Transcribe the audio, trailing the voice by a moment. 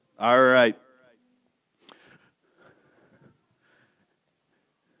All right.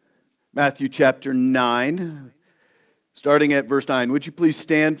 Matthew chapter 9, starting at verse 9. Would you please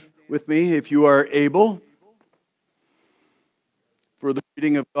stand with me if you are able for the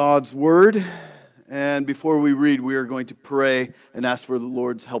reading of God's Word? And before we read, we are going to pray and ask for the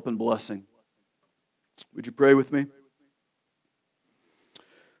Lord's help and blessing. Would you pray with me?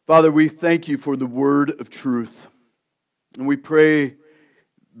 Father, we thank you for the word of truth. And we pray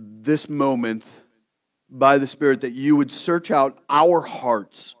this moment by the Spirit that you would search out our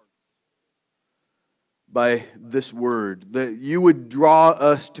hearts by this word, that you would draw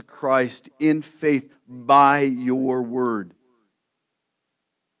us to Christ in faith by your word.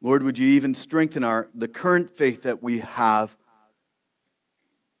 Lord, would you even strengthen the current faith that we have?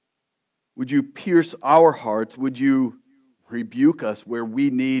 Would you pierce our hearts? Would you rebuke us where we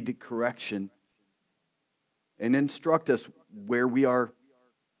need correction? And instruct us where we are,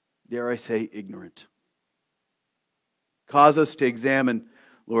 dare I say, ignorant. Cause us to examine,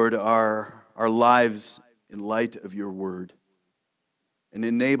 Lord, our lives in light of your word. And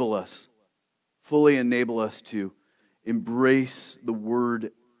fully enable us to embrace the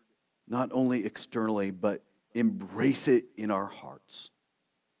word, not only externally, but embrace it in our hearts.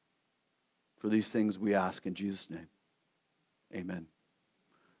 For these things we ask in Jesus' name. Amen.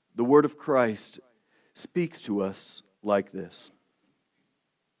 The word of Christ speaks to us like this.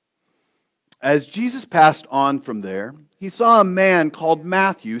 As Jesus passed on from there, he saw a man called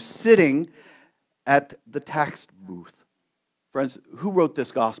Matthew sitting at the tax booth. Friends, who wrote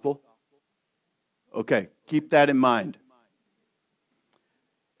this gospel? Okay, keep that in mind.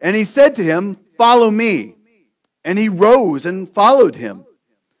 And he said to him, "Follow me." And he rose and followed him.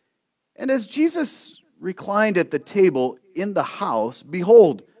 And as Jesus reclined at the table in the house,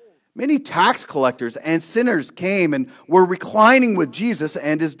 behold, many tax collectors and sinners came and were reclining with Jesus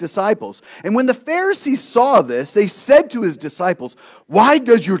and his disciples. And when the Pharisees saw this, they said to his disciples, "Why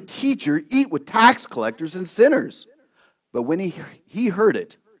does your teacher eat with tax collectors and sinners?" But when he heard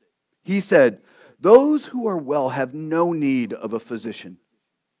it, he said, "Those who are well have no need of a physician,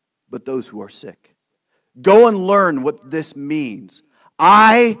 but those who are sick. Go and learn what this means.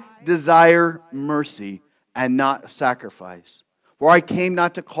 I desire mercy and not sacrifice. For I came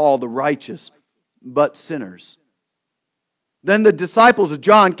not to call the righteous, but sinners." Then the disciples of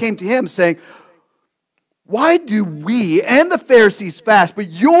John came to him, saying, "Why do we and the Pharisees fast, but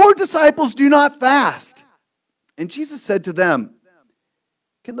your disciples do not fast?" And Jesus said to them,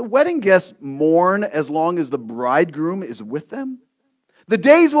 "Can the wedding guests mourn as long as the bridegroom is with them? The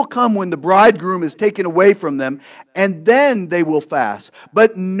days will come when the bridegroom is taken away from them, and then they will fast.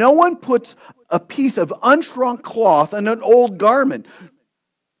 But no one puts a piece of unshrunk cloth on an old garment,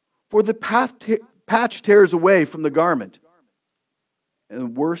 for the patch tears away from the garment, and a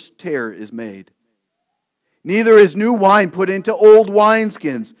worse tear is made. Neither is new wine put into old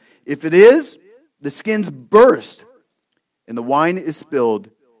wineskins. If it is, the skins burst, and the wine is spilled,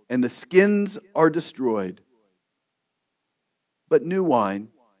 and the skins are destroyed. But new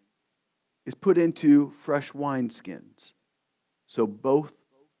wine is put into fresh wineskins, so both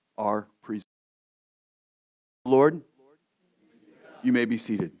are preserved." Lord, you may be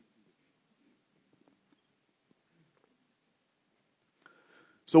seated.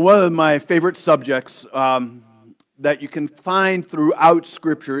 So one of my favorite subjects that you can find throughout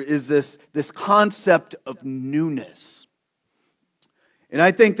Scripture is this concept of newness. And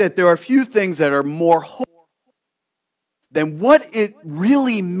I think that there are few things that are more hopeful than what it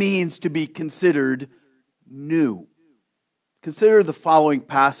really means to be considered new. Consider the following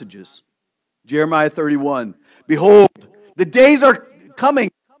passages. Jeremiah 31. "Behold, the days are coming,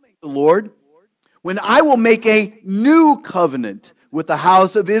 the Lord, when I will make a new covenant with the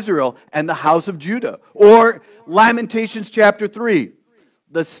house of Israel and the house of Judah." Or Lamentations chapter 3.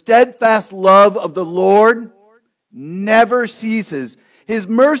 "The steadfast love of the Lord never ceases. His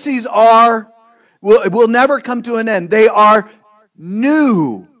mercies will never come to an end. They are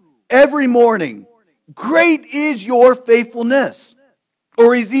new every morning. Great is your faithfulness."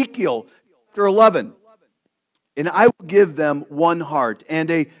 Or Ezekiel chapter 11. "And I will give them one heart, and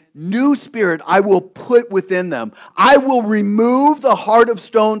a new spirit I will put within them. I will remove the heart of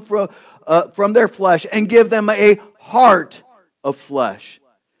stone from their flesh and give them a heart of flesh,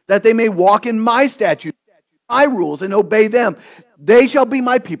 that they may walk in my statutes, my rules, and obey them. They shall be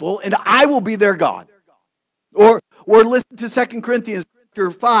my people, and I will be their God." Or listen to 2 Corinthians chapter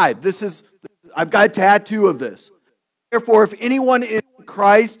 5. I've got a tattoo of this. "Therefore, if anyone is in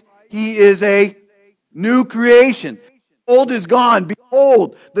Christ, he is a new creation. The old is gone.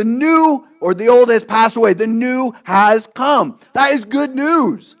 Behold, the old has passed away. The new has come." That is good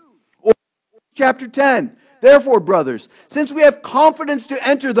news. chapter 10. Therefore, brothers, since we have confidence to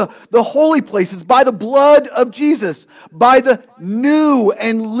enter the holy places by the blood of Jesus, by the new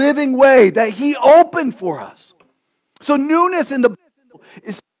and living way that He opened for us. So newness in the Bible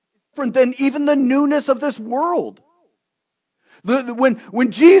is different than even the newness of this world.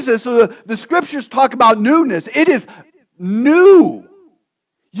 When Jesus, the scriptures talk about newness, it is new.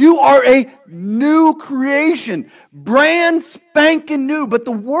 You are a new creation, brand spanking new. But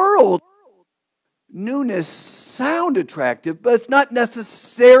the world, newness sound attractive, but it's not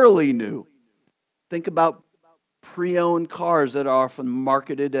necessarily new. Think about pre-owned cars that are often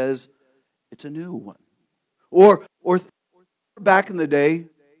marketed as it's a new one. Or back in the day,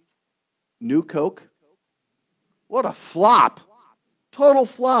 new Coke. What a flop. Total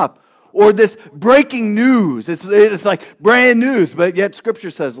flop. Or this breaking news. It's like brand news, but yet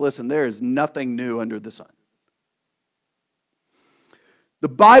Scripture says, listen, there is nothing new under the sun. The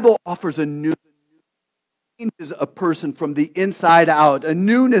Bible offers a new changes a person from the inside out, a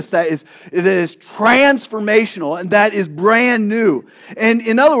newness that is transformational and that is brand new. And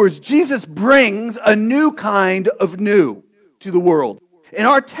in other words, Jesus brings a new kind of new to the world. And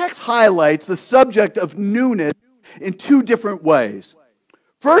our text highlights the subject of newness in two different ways.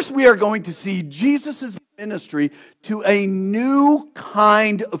 First, we are going to see Jesus' ministry to a new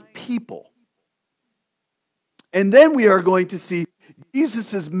kind of people. And then we are going to see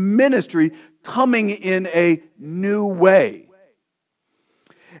Jesus' ministry coming in a new way.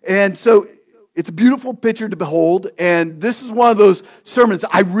 And so it's a beautiful picture to behold, and this is one of those sermons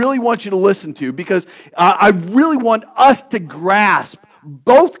I really want you to listen to because I really want us to grasp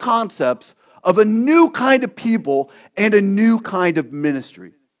both concepts of a new kind of people and a new kind of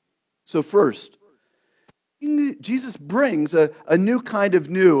ministry. So first, Jesus brings a new kind of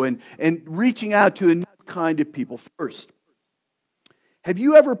new and reaching out to a new kind of people. First, have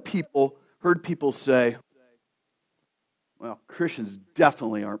you ever heard people say, well, Christians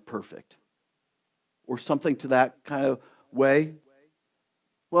definitely aren't perfect, or something to that kind of way?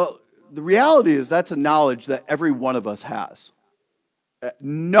 Well, the reality is that's a knowledge that every one of us has.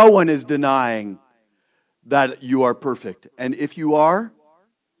 No one is denying that you are perfect. And if you are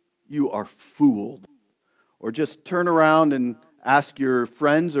fooled. Or just turn around and ask your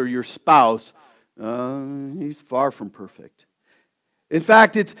friends or your spouse, he's far from perfect. In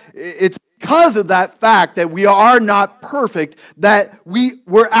fact, it's because of that fact that we are not perfect that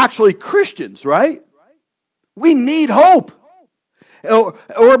we're actually Christians, right? We need hope.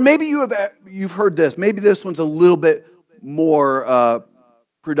 Or maybe you've heard this. Maybe this one's a little bit more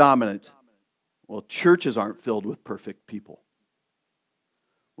predominant. Well, churches aren't filled with perfect people.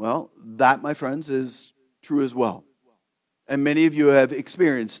 Well, that, my friends, is true as well. And many of you have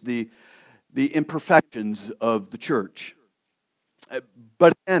experienced the imperfections of the church.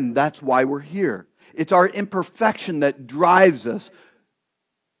 But again, that's why we're here. It's our imperfection that drives us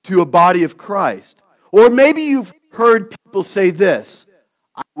to a body of Christ. Or maybe you've heard people say this,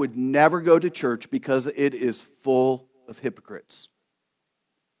 I would never go to church because it is full of hypocrites.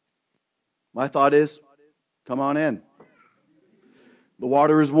 My thought is, come on in. The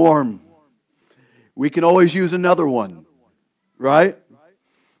water is warm. We can always use another one, right?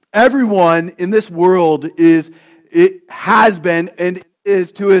 Everyone in this world has been and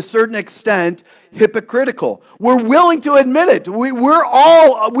is to a certain extent hypocritical. We're willing to admit it. We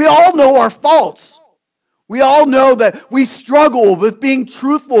all know our faults. We all know that we struggle with being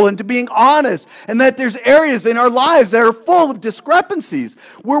truthful and to being honest, and that there's areas in our lives that are full of discrepancies.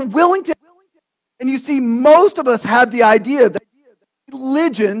 We're willing to, and you see, most of us have the idea that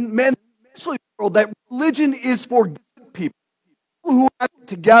religion, especially the world, that religion is for good people who are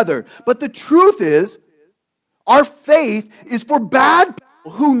together. But the truth is, our faith is for bad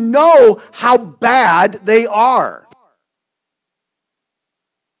people who know how bad they are.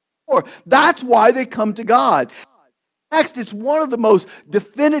 That's why they come to God. Next, it's one of the most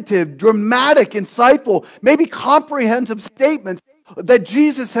definitive, dramatic, insightful, maybe comprehensive statements that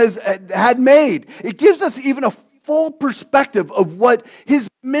Jesus had made. It gives us even a full perspective of what His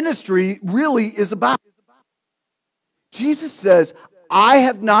ministry really is about. Jesus says, I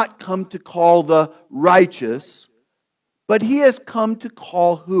have not come to call the righteous, but He has come to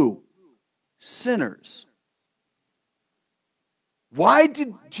call who? Sinners. Why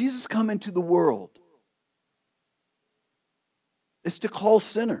did Jesus come into the world? It's to call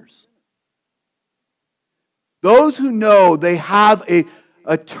sinners. Those who know they have a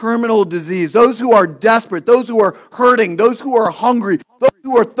terminal disease, those who are desperate, those who are hurting, those who are hungry, those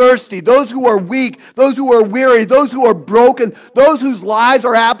who are thirsty, those who are weak, those who are weary, those who are broken, those whose lives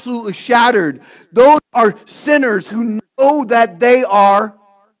are absolutely shattered. Those are sinners who know that they are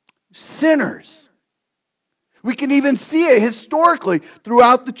sinners. We can even see it historically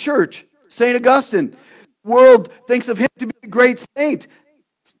throughout the church. St. Augustine, the world thinks of him to be a great saint,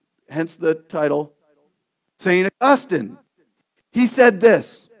 hence the title St. Augustine. He said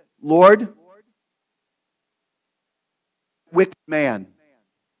this, Lord, wicked man,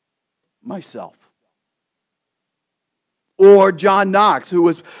 myself. Or John Knox, who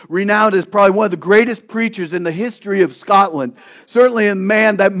was renowned as probably one of the greatest preachers in the history of Scotland. Certainly a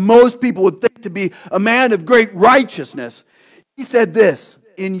man that most people would think to be a man of great righteousness. He said this,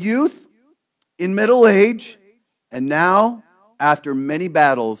 in youth, in middle age, and now, after many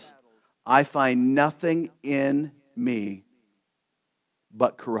battles, I find nothing in me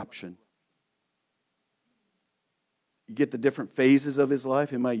but corruption. You get the different phases of his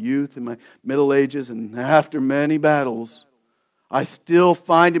life, in my youth, in my middle ages, and after many battles, I still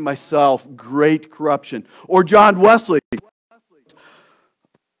find in myself great corruption. Or John Wesley,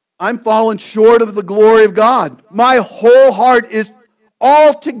 I'm fallen short of the glory of God. My whole heart is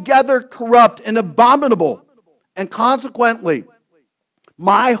altogether corrupt and abominable. And consequently,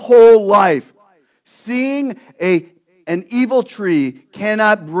 my whole life, seeing an evil tree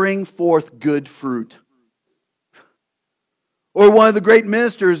cannot bring forth good fruit. Or one of the great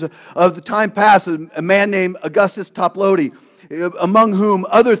ministers of the time past, a man named Augustus Toplady, among whom,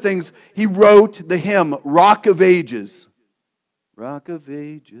 other things, he wrote the hymn, Rock of Ages. Rock of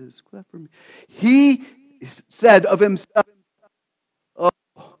Ages, cleft for me. He said of himself, oh,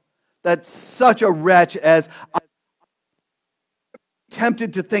 that such a wretch as I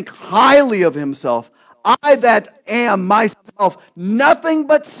tempted to think highly of himself. I that am myself nothing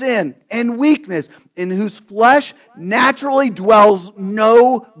but sin and weakness, in whose flesh naturally dwells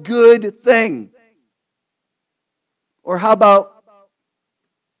no good thing. Or how about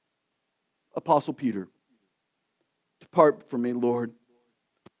Apostle Peter? Depart from me, Lord,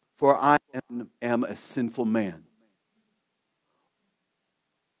 for I am a sinful man.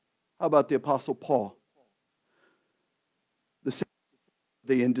 How about the Apostle Paul?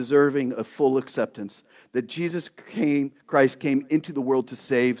 And deserving of full acceptance, that Jesus Christ came into the world to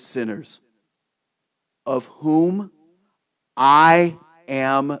save sinners, of whom I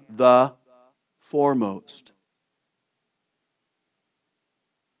am the foremost.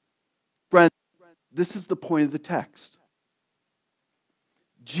 Friends, this is the point of the text.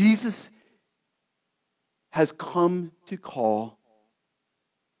 Jesus has come to call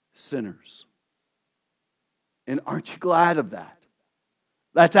sinners. And aren't you glad of that?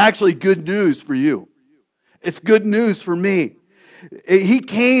 That's actually good news for you. It's good news for me. He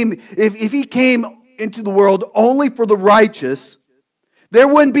came, if he came into the world only for the righteous, there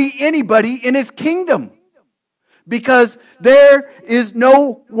wouldn't be anybody in his kingdom. Because there is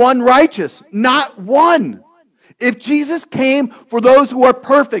no one righteous, not one. If Jesus came for those who are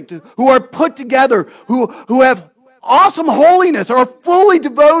perfect, who are put together, who have awesome holiness, are fully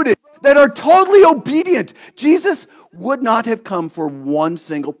devoted, that are totally obedient, Jesus would not have come for one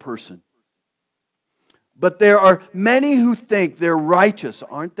single person. But there are many who think they're righteous,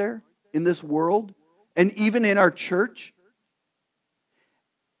 aren't there, in this world, and even in our church?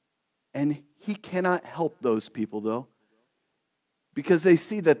 And he cannot help those people, though, because they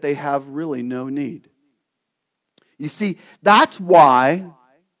see that they have really no need. You see, that's why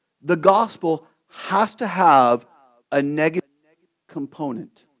the gospel has to have a negative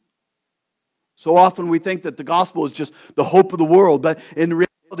component. So often we think that the gospel is just the hope of the world, but in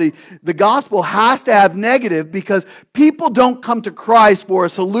reality, the gospel has to have negative, because people don't come to Christ for a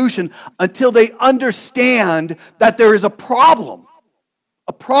solution until they understand that there is a problem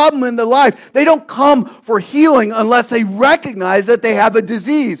in their life. They don't come for healing unless they recognize that they have a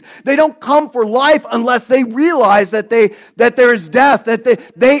disease. They don't come for life unless they realize that there is death, that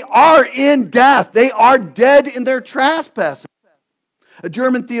they are in death. They are dead in their trespasses. A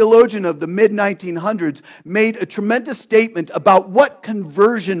German theologian of the mid-1900s made a tremendous statement about what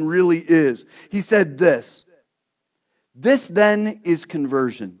conversion really is. He said this: "This then is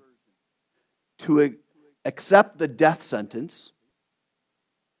conversion, to accept the death sentence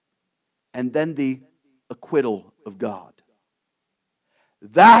and then the acquittal of God."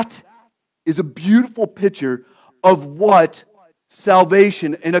 That is a beautiful picture of what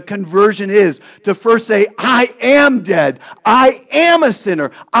salvation and a conversion is. To first say, I am dead. I am a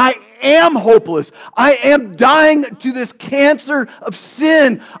sinner. I am hopeless. I am dying to this cancer of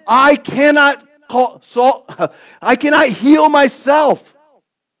sin. I cannot heal myself.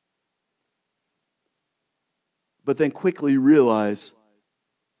 But then quickly realize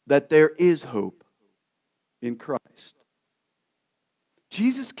that there is hope in Christ.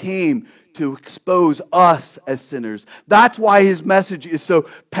 Jesus came to expose us as sinners. That's why his message is so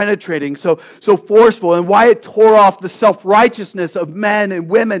penetrating, so forceful, and why it tore off the self-righteousness of men and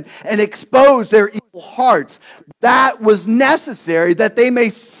women and exposed their evil hearts. That was necessary that they may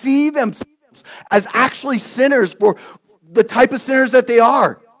see themselves as actually sinners for the type of sinners that they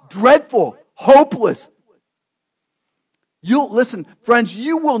are. Dreadful, hopeless. Listen, friends,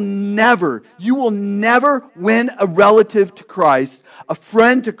 you will never win a relative to Christ, a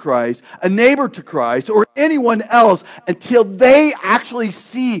friend to Christ, a neighbor to Christ, or anyone else until they actually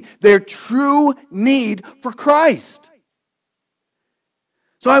see their true need for Christ.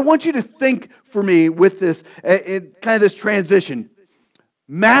 So I want you to think for me with this, kind of this transition.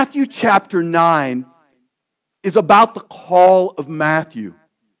 Matthew chapter 9 is about the call of Matthew.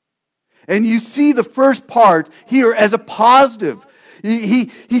 And you see the first part here as a positive.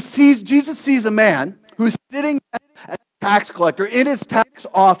 Jesus sees a man who's sitting as a tax collector in his tax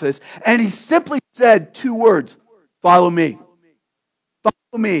office, and he simply said 2 words, "Follow me.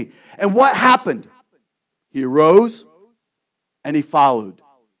 Follow me." And what happened? He arose and he followed.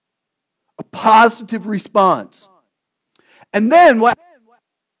 A positive response. And then what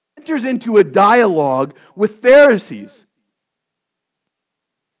enters into a dialogue with Pharisees.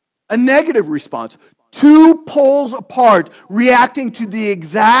 A negative response. 2 poles apart, reacting to the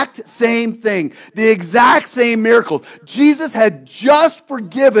exact same thing, the exact same miracle. Jesus had just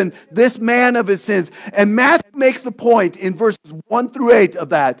forgiven this man of his sins. And Matthew makes the point in verses 1 through 8 of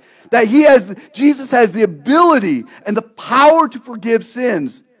that Jesus has the ability and the power to forgive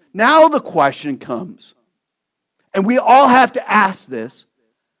sins. Now the question comes, and we all have to ask this: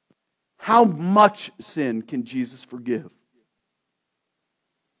 how much sin can Jesus forgive?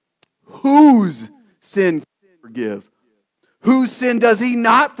 Whose sin can he forgive? Whose sin does he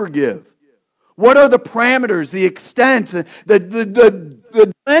not forgive? What are the parameters, the extent, the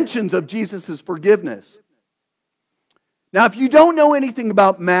dimensions of Jesus' forgiveness? Now, if you don't know anything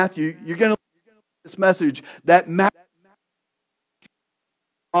about Matthew, you're going to this message that Matthew,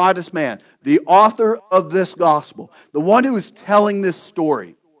 modest man, the author of this gospel, the one who is telling this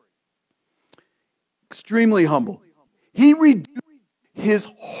story, extremely humble. He reduced his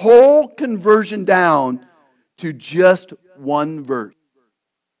whole conversion down to just 1 verse.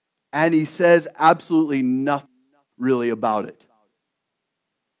 And he says absolutely nothing really about it.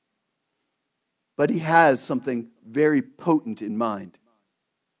 But he has something very potent in mind.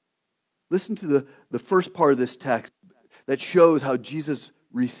 Listen to the first part of this text that shows how Jesus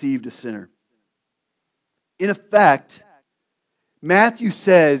received a sinner. In effect, Matthew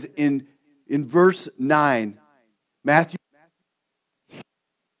says in verse 9, Matthew,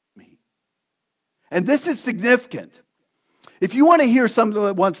 and this is significant. If you want to hear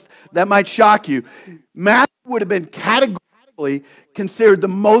something that might shock you, Matthew would have been categorically considered the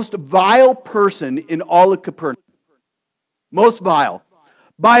most vile person in all of Capernaum. Most vile.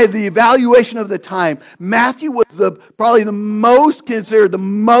 By the evaluation of the time, Matthew was probably considered the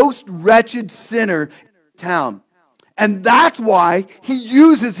most wretched sinner in town. And that's why he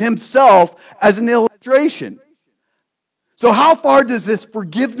uses himself as an illustration. So how far does this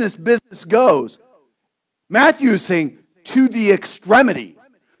forgiveness business go? Matthew is saying to the extremity,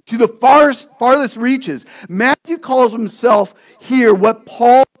 to the farthest reaches. Matthew calls himself here what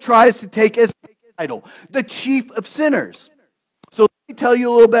Paul tries to take as a title, the chief of sinners. So let me tell you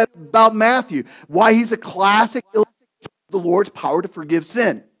a little bit about Matthew, why he's a classic illustration of the Lord's power to forgive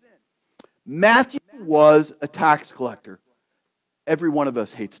sin. Matthew was a tax collector. Every one of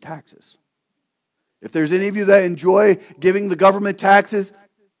us hates taxes. If there's any of you that enjoy giving the government taxes,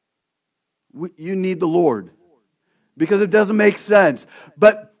 you need the Lord, because it doesn't make sense.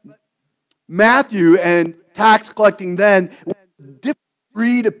 But Matthew and tax collecting then were a different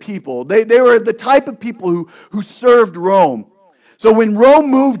breed of people. They were the type of people who served Rome. So when Rome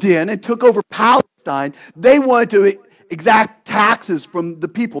moved in and took over Palestine, they wanted to exact taxes from the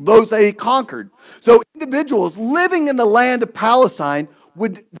people, those they conquered. So individuals living in the land of Palestine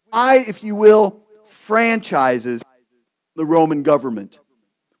would buy, if you will, franchises from the Roman government,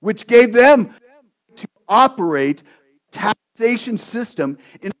 which gave them to operate taxation system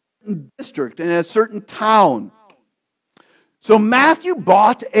in a certain district, in a certain town. So Matthew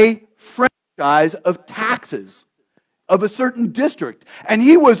bought a franchise of taxes of a certain district, and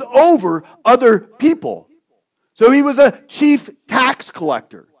he was over other people. So he was a chief tax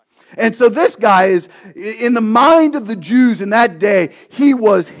collector. And so this guy is, in the mind of the Jews in that day, he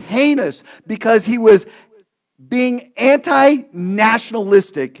was heinous because he was being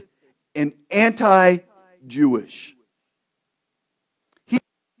anti-nationalistic and anti-Jewish. He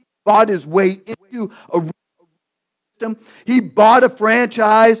bought his way into a system. He bought a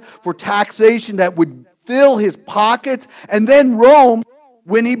franchise for taxation that would fill his pockets. And then Rome,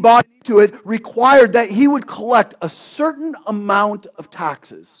 when he bought into it, required that he would collect a certain amount of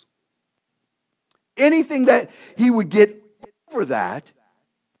taxes. Anything that he would get over that,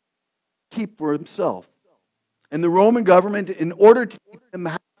 keep for himself. And the Roman government, in order to keep them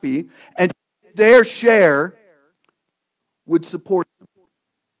happy and their share, would support him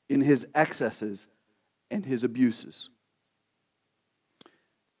in his excesses and his abuses.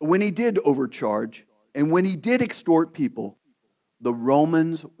 When he did overcharge and when he did extort people, the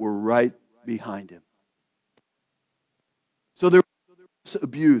Romans were right behind him. So there was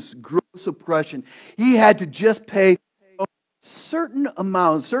abuse, gross oppression. He had to just pay a certain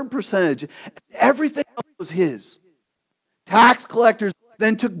amount, a certain percentage. Everything else was his. Tax collectors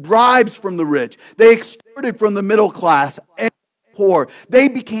then took bribes from the rich. They extorted from the middle class and poor. They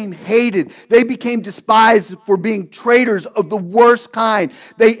became hated. They became despised for being traitors of the worst kind.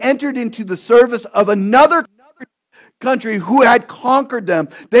 They entered into the service of another country who had conquered them.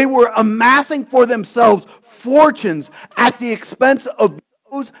 They were amassing for themselves fortunes at the expense of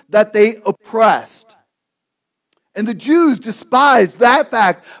those that they oppressed. And the Jews despised that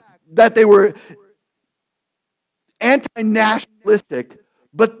fact that they were anti-nationalistic,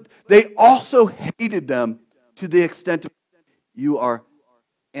 but they also hated them to the extent of you are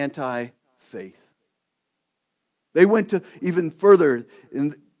anti-faith. They went to even further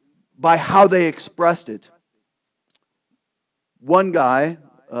by how they expressed it. One guy,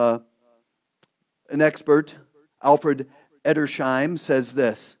 an expert, Alfred Edersheim, says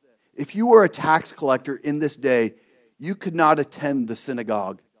this: if you were a tax collector in this day, you could not attend the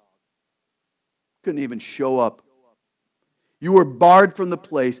synagogue. Couldn't even show up. You were barred from the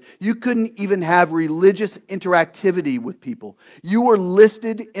place. You couldn't even have religious interactivity with people. You were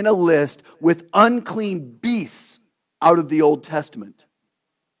listed in a list with unclean beasts out of the Old Testament.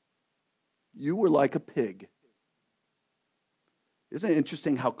 You were like a pig. Isn't it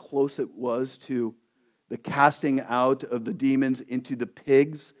interesting how close it was to the casting out of the demons into the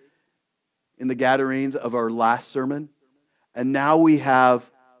pigs in the Gadarenes of our last sermon? And now we have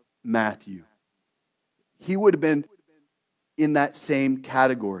Matthew. He would have been in that same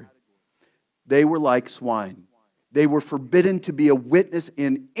category. They were like swine. They were forbidden to be a witness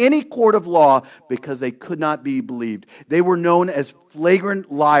in any court of law because they could not be believed. They were known as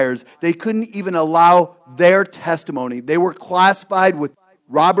flagrant liars. They couldn't even allow their testimony. They were classified with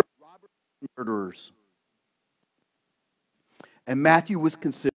robbers and murderers. And Matthew was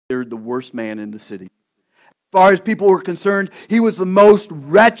considered the worst man in the city. As far as people were concerned, he was the most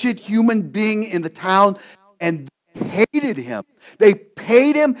wretched human being in the town, and they hated him. They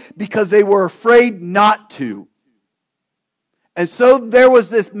paid him because they were afraid not to. And so there was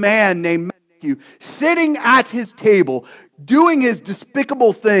this man named Matthew sitting at his table doing his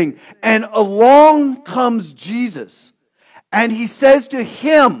despicable thing, and along comes Jesus. And he says to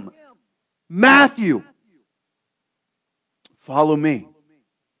him, Matthew, follow me.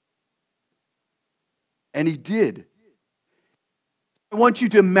 And he did. I want you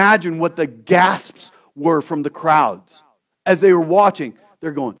to imagine what the gasps were from the crowds as they were watching.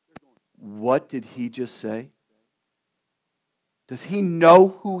 They're going, what did he just say? Does he know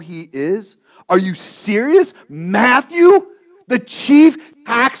who he is? Are you serious? Matthew, the chief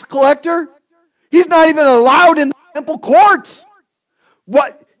tax collector? He's not even allowed in the temple courts.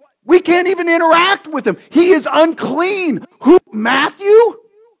 What? We can't even interact with him. He is unclean. Who? Matthew?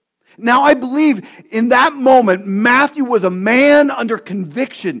 Now, I believe in that moment, Matthew was a man under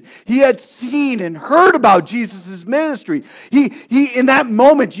conviction. He had seen and heard about Jesus' ministry. In that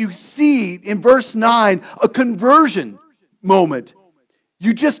moment, you see in verse 9 a conversion moment.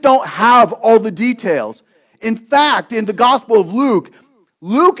 You just don't have all the details. In fact, in the Gospel of Luke,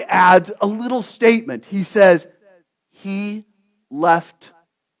 Luke adds a little statement. He says, he left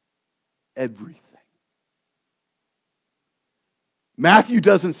everything. Matthew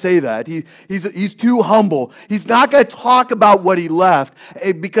doesn't say that. He's too humble. He's not going to talk about what he left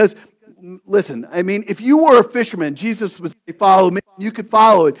because, listen, I mean, if you were a fisherman, Jesus would say, follow me. You could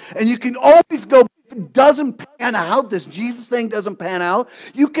follow it. And you can always go, if it doesn't pan out, this Jesus thing doesn't pan out,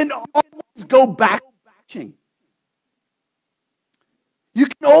 you can always go back to fishing. You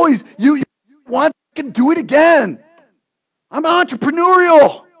can always, you can do it again. I'm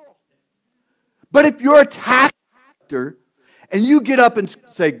entrepreneurial. But if you're a tax collector, and you get up and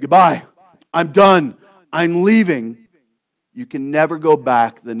say, goodbye, I'm done, I'm leaving, you can never go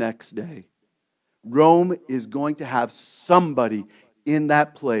back the next day. Rome is going to have somebody in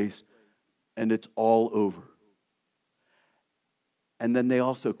that place, and it's all over. And then they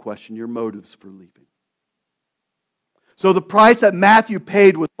also question your motives for leaving. So the price that Matthew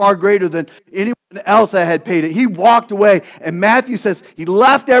paid was far greater than anyone else that had paid it. He walked away, and Matthew says he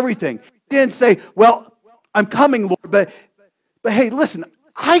left everything. He didn't say, well, I'm coming, Lord, but hey, listen,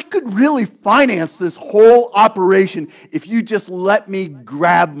 I could really finance this whole operation if you just let me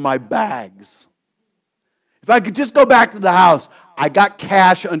grab my bags. If I could just go back to the house, I got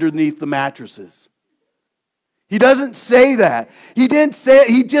cash underneath the mattresses. He doesn't say that. He didn't say it.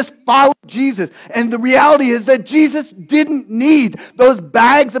 He just followed Jesus. And the reality is that Jesus didn't need those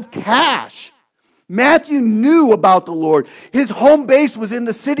bags of cash. Matthew knew about the Lord. His home base was in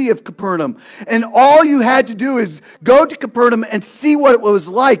the city of Capernaum. And all you had to do is go to Capernaum and see what it was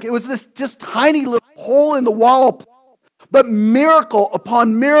like. It was this just tiny little hole in the wall. But miracle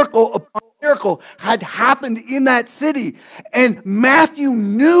upon miracle upon miracle had happened in that city. And Matthew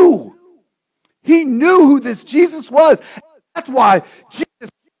knew. He knew who this Jesus was. That's why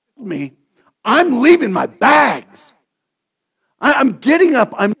Jesus told me, I'm leaving my bags. I'm getting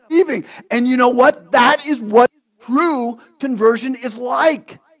up. I'm leaving. And you know what? That is what true conversion is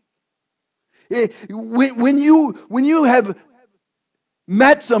like. When you have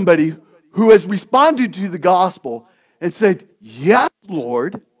met somebody who has responded to the gospel and said, yes,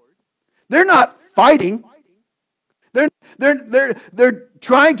 Lord, they're not fighting. They're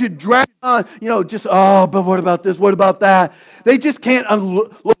trying to drag on, but what about this? What about that? They just can't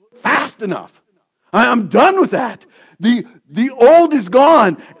look fast enough. I'm done with that. The old is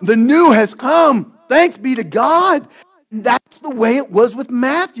gone. The new has come. Thanks be to God. And that's the way it was with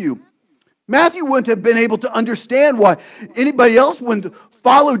Matthew. Matthew wouldn't have been able to understand why anybody else wouldn't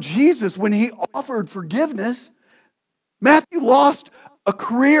follow Jesus when he offered forgiveness. Matthew lost a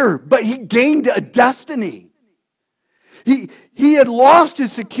career, but he gained a destiny. He had lost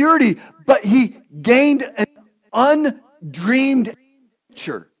his security, but he gained an undreamed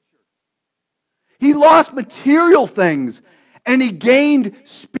future. He lost material things, and he gained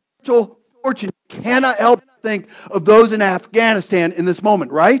spiritual fortune. You cannot help but think of those in Afghanistan in this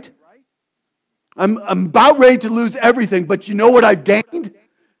moment, right? I'm about ready to lose everything, but you know what I've gained?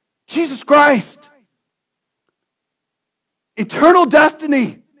 Jesus Christ. Eternal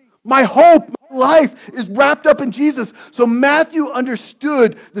destiny. My hope, my life is wrapped up in Jesus. So Matthew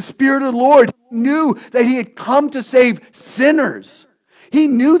understood the Spirit of the Lord. He knew that he had come to save sinners. He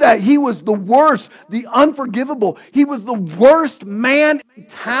knew that he was the worst, the unforgivable. He was the worst man in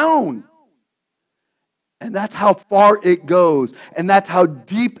town. And that's how far it goes. And that's how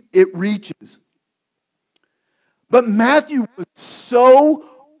deep it reaches. But Matthew was so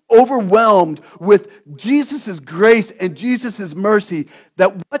overwhelmed with Jesus' grace and Jesus' mercy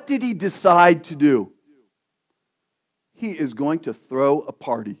that what did he decide to do? He is going to throw a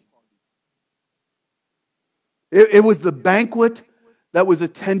party. It was the banquet that was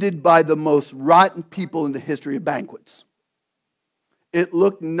attended by the most rotten people in the history of banquets. It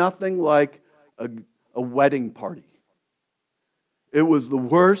looked nothing like a wedding party. It was the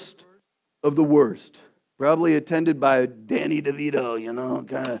worst of the worst. Probably attended by Danny DeVito,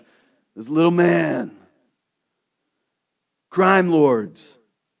 kind of this little man. Crime lords.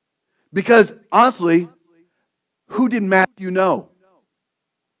 Because honestly, who did Matthew know?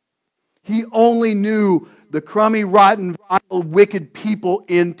 He only knew the crummy, rotten, vile, wicked people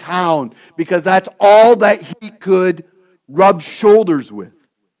in town because that's all that he could rub shoulders with.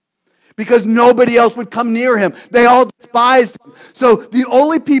 Because nobody else would come near him. They all despised him. So the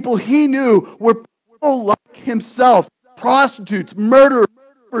only people he knew were like himself, prostitutes, murderers,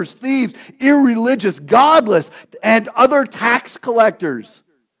 thieves, irreligious, godless, and other tax collectors.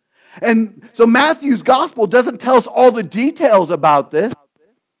 And so Matthew's gospel doesn't tell us all the details about this.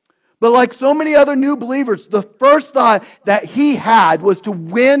 But like so many other new believers, the first thought that he had was to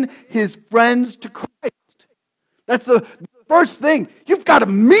win his friends to Christ. That's the first thing. You've got to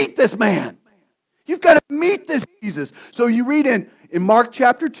meet this man. You've got to meet this Jesus. So you read in Mark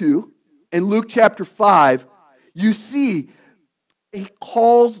chapter 2, in Luke chapter 5, you see he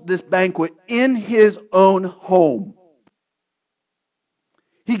calls this banquet in his own home.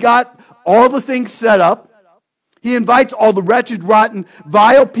 He got all the things set up. He invites all the wretched, rotten,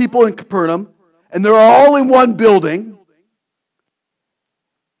 vile people in Capernaum, and they're all in one building.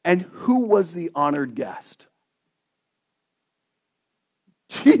 And who was the honored guest?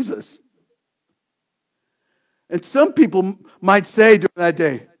 Jesus. And some people might say during that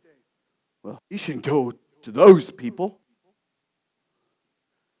day, well, he shouldn't go to those people.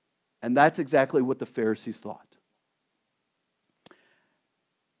 And that's exactly what the Pharisees thought.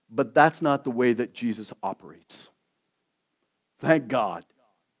 But that's not the way that Jesus operates. Thank God.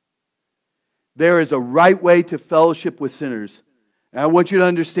 There is a right way to fellowship with sinners. And I want you to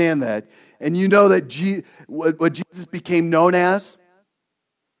understand that. And you know that what Jesus became known as?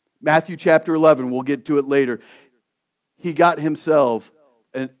 Matthew chapter 11, we'll get to it later. He got himself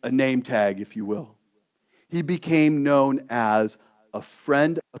a name tag, if you will. He became known as a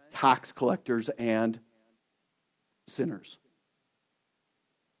friend of tax collectors and sinners.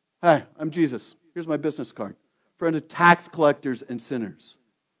 Hi, I'm Jesus. Here's my business card. Friend of tax collectors and sinners.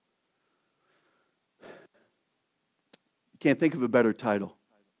 You can't think of a better title.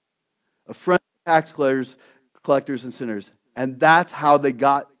 A friend of tax collectors and sinners. And that's how they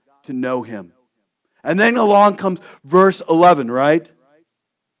got to know him. And then along comes verse 11, right?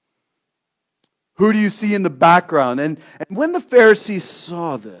 Who do you see in the background? And when the Pharisees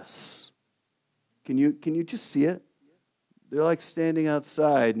saw this, can you just see it? They're like standing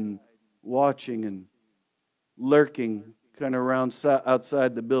outside and watching and lurking kind of around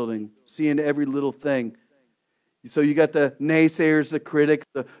outside the building, seeing every little thing. So you got the naysayers, the critics,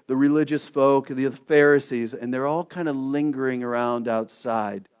 the religious folk, the Pharisees, and they're all kind of lingering around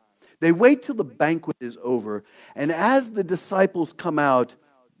outside. They wait till the banquet is over, and as the disciples come out,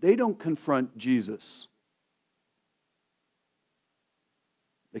 they don't confront Jesus.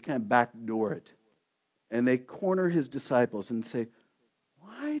 They kind of backdoor it. And they corner his disciples and say,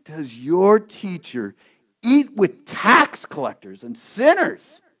 why does your teacher eat with tax collectors and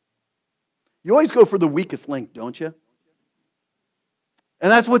sinners? You always go for the weakest link, don't you?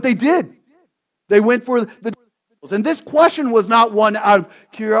 And that's what they did. They went for the disciples. And this question was not one out of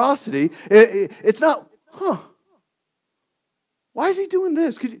curiosity. It's not, why is he doing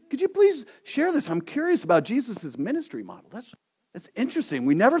this? Could you please share this? I'm curious about Jesus' ministry model. That's interesting.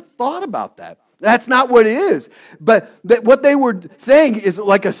 We never thought about that. That's not what it is. But what they were saying is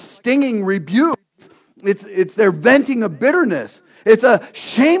like a stinging rebuke. It's their venting of bitterness. It's a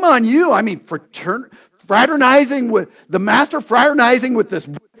shame on you. I mean, fraternizing with the master, fraternizing with this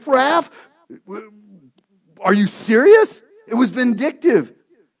riffraff. Are you serious? It was vindictive.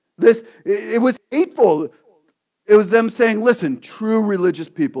 It was hateful. It was them saying, listen, true religious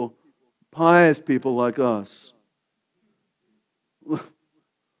people, pious people like us,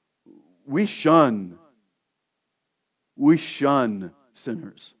 we shun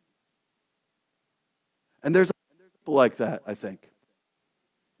sinners. And there's people like that, I think,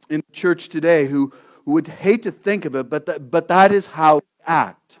 in the church today who would hate to think of it, but that is how we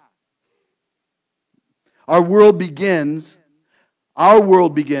act. Our world begins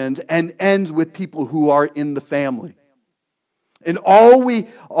and ends with people who are in the family. And all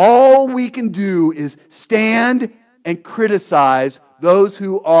we can do is stand and criticize those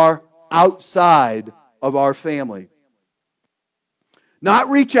who are outside of our family. Not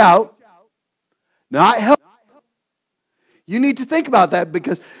reach out, not help. You need to think about that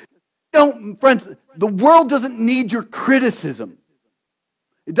because, friends, the world doesn't need your criticism.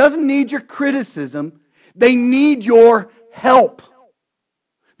 It doesn't need your criticism. They need your help.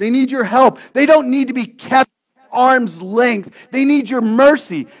 They need your help. They don't need to be kept at arm's length. They need your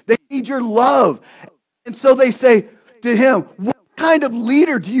mercy. They need your love. And so they say to him, what kind of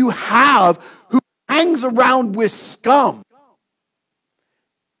leader do you have who hangs around with scum?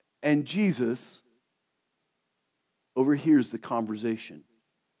 And Jesus overhears the conversation.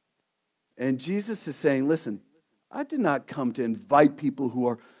 And Jesus is saying, listen, I did not come to invite people who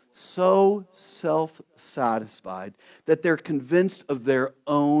are so self-satisfied that they're convinced of their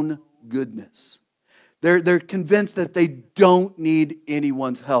own goodness. They're convinced that they don't need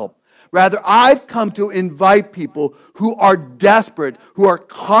anyone's help. Rather, I've come to invite people who are desperate, who are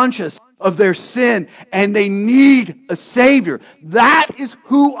conscious of their sin, and they need a Savior. That is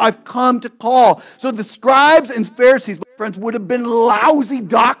who I've come to call. So the scribes and Pharisees, my friends, would have been lousy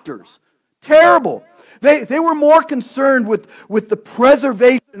doctors. Terrible. They were more concerned with the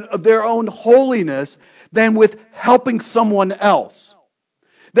preservation of their own holiness than with helping someone else.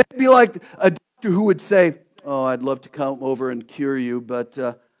 They'd be like a doctor who would say, oh, I'd love to come over and cure you,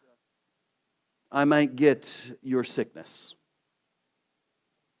 but I might get your sickness.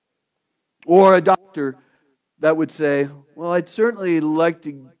 Or a doctor that would say, well, I'd certainly like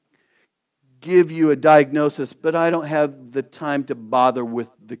to give you a diagnosis, but I don't have the time to bother with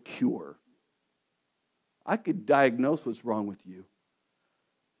the cure. I could diagnose what's wrong with you,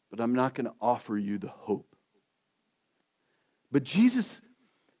 but I'm not going to offer you the hope. But Jesus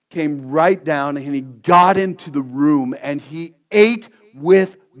came right down and he got into the room and he ate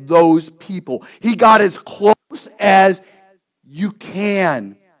with those people. He got as close as you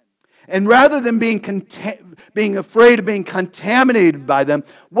can. And rather than being afraid of being contaminated by them,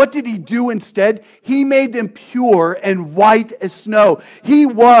 what did he do instead? He made them pure and white as snow. He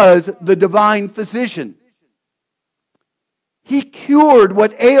was the divine physician. He cured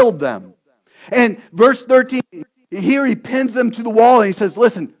what ailed them. And verse 13, here he pins them to the wall and he says,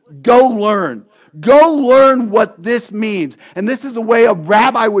 listen, go learn. Go learn what this means. And this is a way a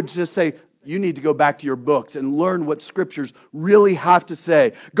rabbi would just say, you need to go back to your books and learn what scriptures really have to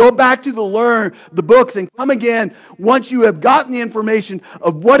say. Go back to the books and come again once you have gotten the information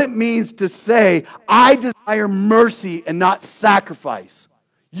of what it means to say, I desire mercy and not sacrifice.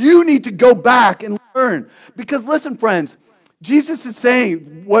 You need to go back and learn. Because listen, friends, Jesus is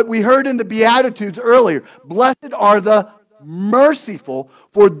saying what we heard in the Beatitudes earlier. Blessed are the merciful,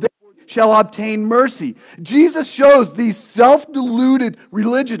 for they shall obtain mercy. Jesus shows these self-deluded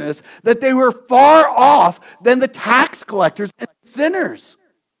religionists that they were far off than the tax collectors and sinners.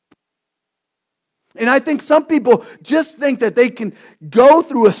 And I think some people just think that they can go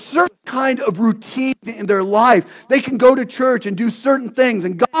through a certain kind of routine in their life. They can go to church and do certain things,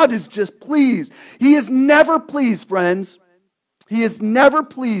 and God is just pleased. He is never pleased, friends. He is never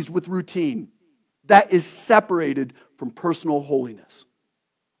pleased with routine that is separated from personal holiness.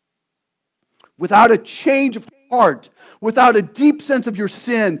 Without a change of heart, without a deep sense of your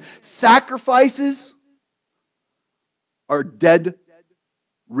sin, sacrifices are dead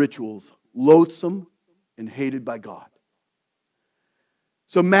rituals, loathsome and hated by God.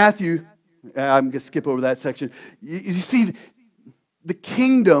 So Matthew, I'm going to skip over that section. You see, the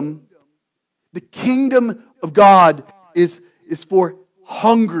kingdom of God is for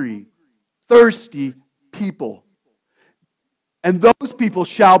hungry, thirsty people. And those people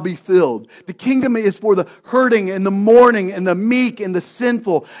shall be filled. The kingdom is for the hurting and the mourning and the meek and the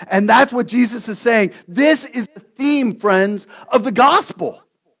sinful. And that's what Jesus is saying. This is the theme, friends, of the gospel.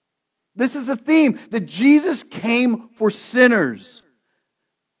 This is a theme that Jesus came for sinners.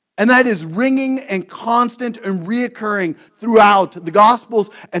 And that is ringing and constant and reoccurring throughout the Gospels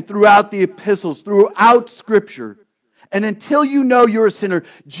and throughout the epistles, throughout Scripture. And until you know you're a sinner,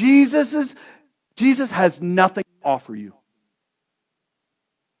 Jesus has nothing to offer you.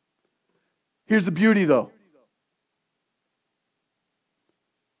 Here's the beauty, though.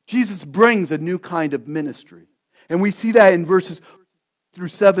 Jesus brings a new kind of ministry. And we see that in verses through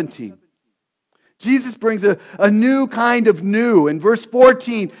 17. Jesus brings a new kind of new. And verse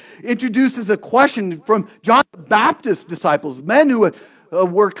 14 introduces a question from John the Baptist's disciples, men who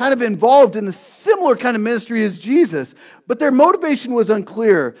were kind of involved in the similar kind of ministry as Jesus. But their motivation was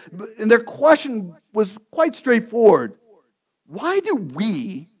unclear. And their question was quite straightforward. Why do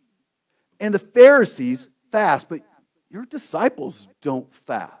we and the Pharisees fast, but your disciples don't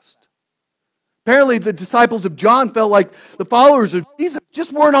fast? Apparently, the disciples of John felt like the followers of Jesus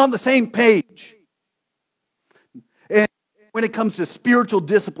just weren't on the same page. And when it comes to spiritual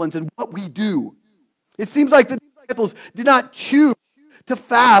disciplines and what we do, it seems like the disciples did not choose to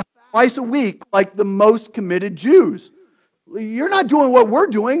fast twice a week like the most committed Jews. You're not doing what we're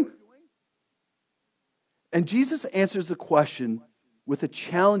doing. And Jesus answers the question with a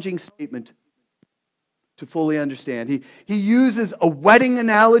challenging statement to fully understand. He uses a wedding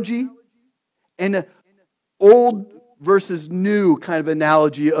analogy and an old versus new kind of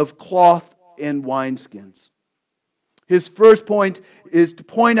analogy of cloth and wineskins. His first point is to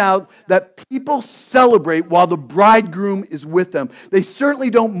point out that people celebrate while the bridegroom is with them. They certainly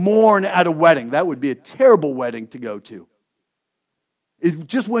don't mourn at a wedding. That would be a terrible wedding to go to. It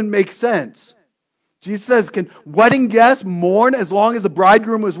just wouldn't make sense. Jesus says, can wedding guests mourn as long as the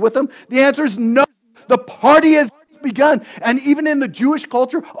bridegroom is with them? The answer is no. The party has begun. And even in the Jewish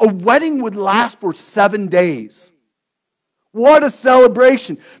culture, a wedding would last for 7 days. What a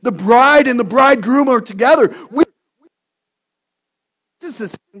celebration. The bride and the bridegroom are together.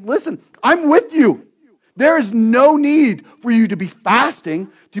 Listen, I'm with you. There is no need for you to be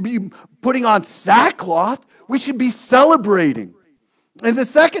fasting, to be putting on sackcloth. We should be celebrating. And the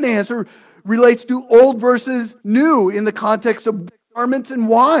second answer relates to old versus new in the context of garments and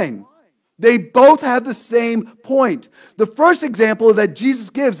wine. They both have the same point. The first example that Jesus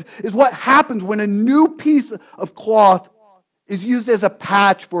gives is what happens when a new piece of cloth is used as a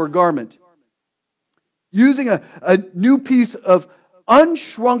patch for a garment. Using a new piece of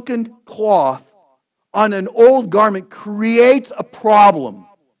unshrunken cloth on an old garment creates a problem.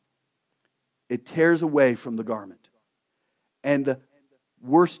 It tears away from the garment. And the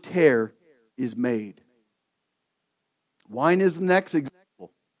worst tear is made. Wine is the next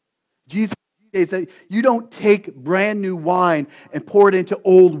example. Jesus says that you don't take brand new wine and pour it into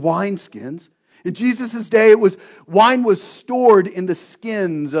old wineskins. In Jesus' day, wine was stored in the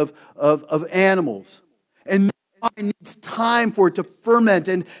skins of animals. And wine needs time for it to ferment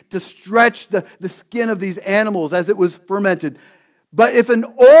and to stretch the skin of these animals as it was fermented. But if an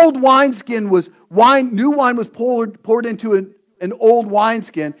old wineskin new wine was poured into an old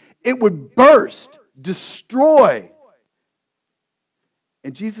wineskin, it would burst, destroy.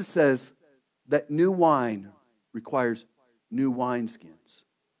 And Jesus says that new wine requires new wineskins.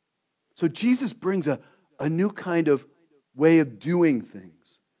 So Jesus brings a new kind of way of doing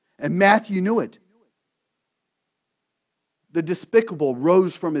things. And Matthew knew it. The despicable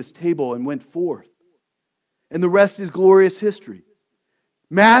rose from his table and went forth. And the rest is glorious history.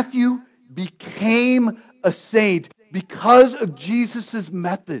 Matthew became a saint because of Jesus'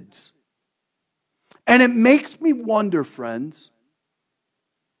 methods. And it makes me wonder, friends,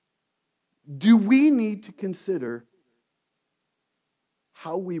 do we need to consider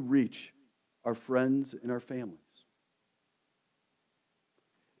how we reach our friends and our families?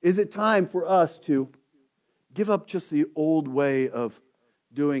 Is it time for us to give up just the old way of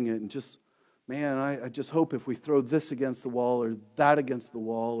doing it and just, man, I just hope if we throw this against the wall or that against the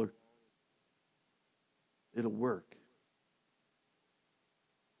wall, or it'll work?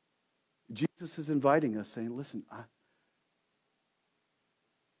 Jesus is inviting us, saying, listen,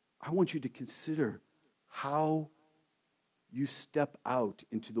 I want you to consider how you step out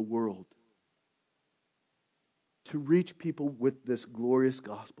into the world to reach people with this glorious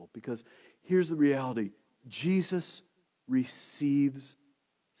gospel. Because here's the reality. Jesus receives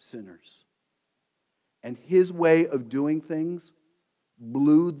sinners. And his way of doing things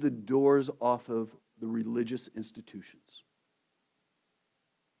blew the doors off of the religious institutions.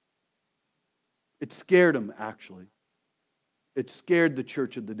 It scared him, actually. It scared the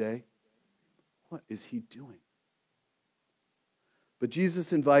church of the day. What is he doing? But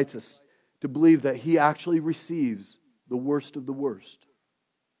Jesus invites us to believe that he actually receives the worst of the worst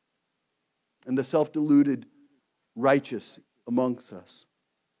and the self-deluded righteous amongst us.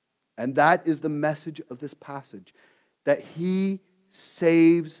 And that is the message of this passage, that he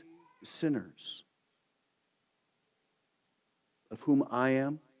saves sinners, of whom I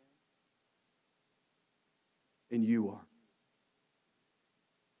am and you are.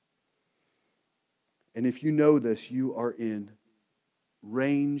 And if you know this, you are in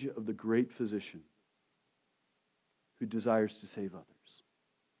range of the great physician who desires to save others.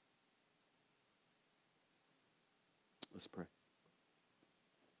 Let's pray.